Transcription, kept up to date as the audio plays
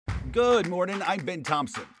Good morning, I'm Ben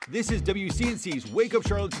Thompson. This is WCNC's Wake Up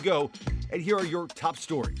Charlotte to Go, and here are your top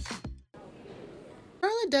stories.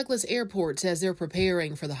 Charlotte Douglas Airport says they're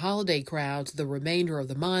preparing for the holiday crowds the remainder of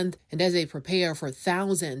the month, and as they prepare for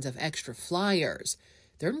thousands of extra flyers,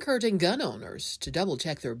 they're encouraging gun owners to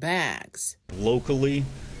double-check their bags. Locally,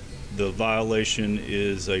 the violation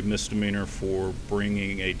is a misdemeanor for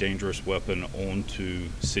bringing a dangerous weapon onto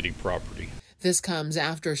city property. This comes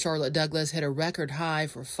after Charlotte Douglas hit a record high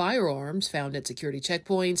for firearms found at security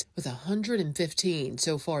checkpoints, with 115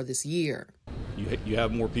 so far this year. You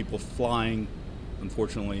have more people flying.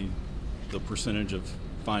 Unfortunately, the percentage of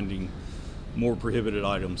finding more prohibited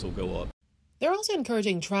items will go up. They're also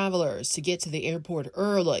encouraging travelers to get to the airport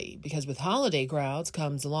early because with holiday crowds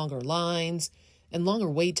comes longer lines and longer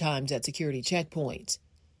wait times at security checkpoints.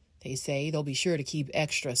 They say they'll be sure to keep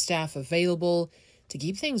extra staff available to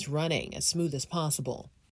keep things running as smooth as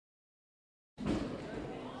possible. And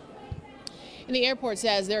the airport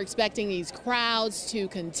says they're expecting these crowds to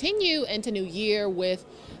continue into New Year, with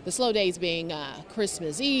the slow days being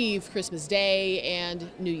Christmas Eve, Christmas Day, and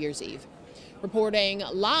New Year's Eve. Reporting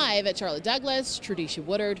live at Charlotte Douglas, Trudisha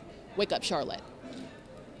Woodard, Wake Up Charlotte.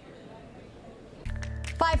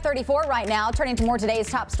 5:34 right now. Turning to more today's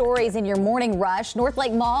top stories in your morning rush.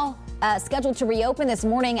 Northlake Mall scheduled to reopen this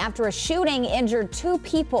morning after a shooting injured 2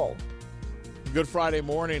 people. Good Friday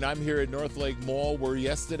morning. I'm here at Northlake Mall, where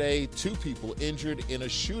yesterday 2 people injured in a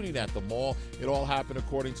shooting at the mall. It all happened,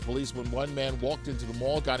 according to police, when one man walked into the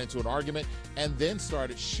mall, got into an argument, and then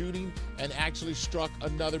started shooting and actually struck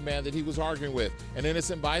another man that he was arguing with. An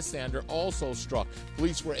innocent bystander also struck.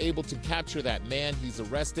 Police were able to capture that man. He's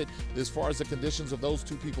arrested. As far as the conditions of those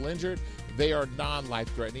 2 people injured, they are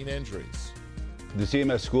non-life-threatening injuries. The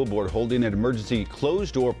CMS School Board holding an emergency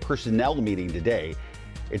closed-door personnel meeting today.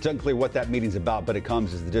 It's unclear what that meeting's about, but it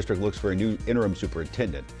comes as the district looks for a new interim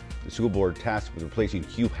superintendent. The school board tasked with replacing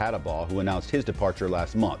Hugh Hadabaugh, who announced his departure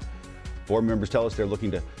last month. Board members tell us they're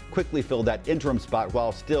looking to quickly fill that interim spot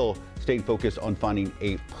while still staying focused on finding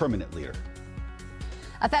a permanent leader.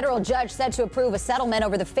 A federal judge said to approve a settlement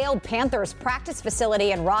over the failed Panthers practice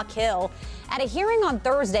facility in Rock Hill. At a hearing on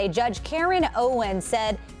Thursday, Judge Karen Owen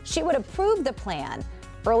said she would approve the plan.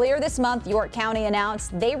 Earlier this month, York County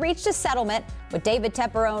announced they reached a settlement with David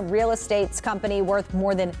Tepper-owned real estate company worth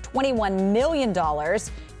more than $21 million.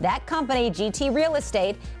 That company, GT Real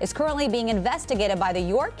Estate, is currently being investigated by the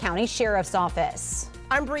York County Sheriff's Office.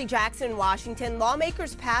 I'm Bree Jackson in Washington.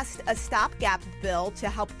 Lawmakers passed a stopgap bill to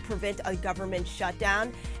help prevent a government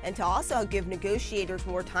shutdown and to also give negotiators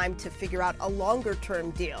more time to figure out a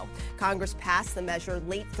longer-term deal. Congress passed the measure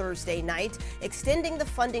late Thursday night, extending the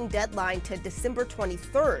funding deadline to December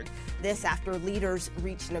 23rd. This after leaders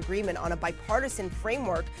reached an agreement on a bipartisan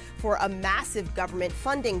framework for a massive government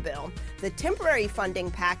funding bill. The temporary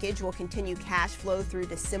funding package will continue cash flow through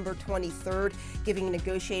December 23rd, giving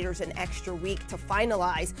negotiators an extra week to finalize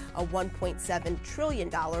a $1.7 trillion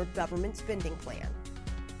government spending plan.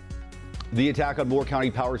 The attack on Moore County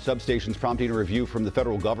power substations prompting a review from the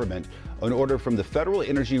federal government. An order from the Federal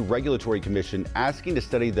Energy Regulatory Commission asking to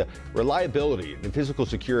study the reliability and physical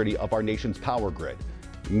security of our nation's power grid.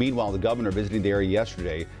 Meanwhile, the governor visiting the area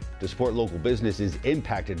yesterday to support local businesses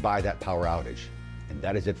impacted by that power outage. And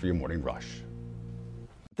that is it for your morning rush.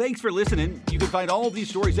 Thanks for listening. You can find all of these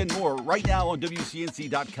stories and more right now on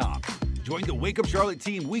WCNC.com. Join the Wake Up Charlotte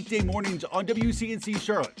team weekday mornings on WCNC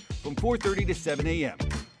Charlotte from 4:30 to 7 a.m.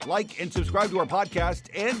 Like and subscribe to our podcast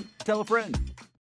and tell a friend.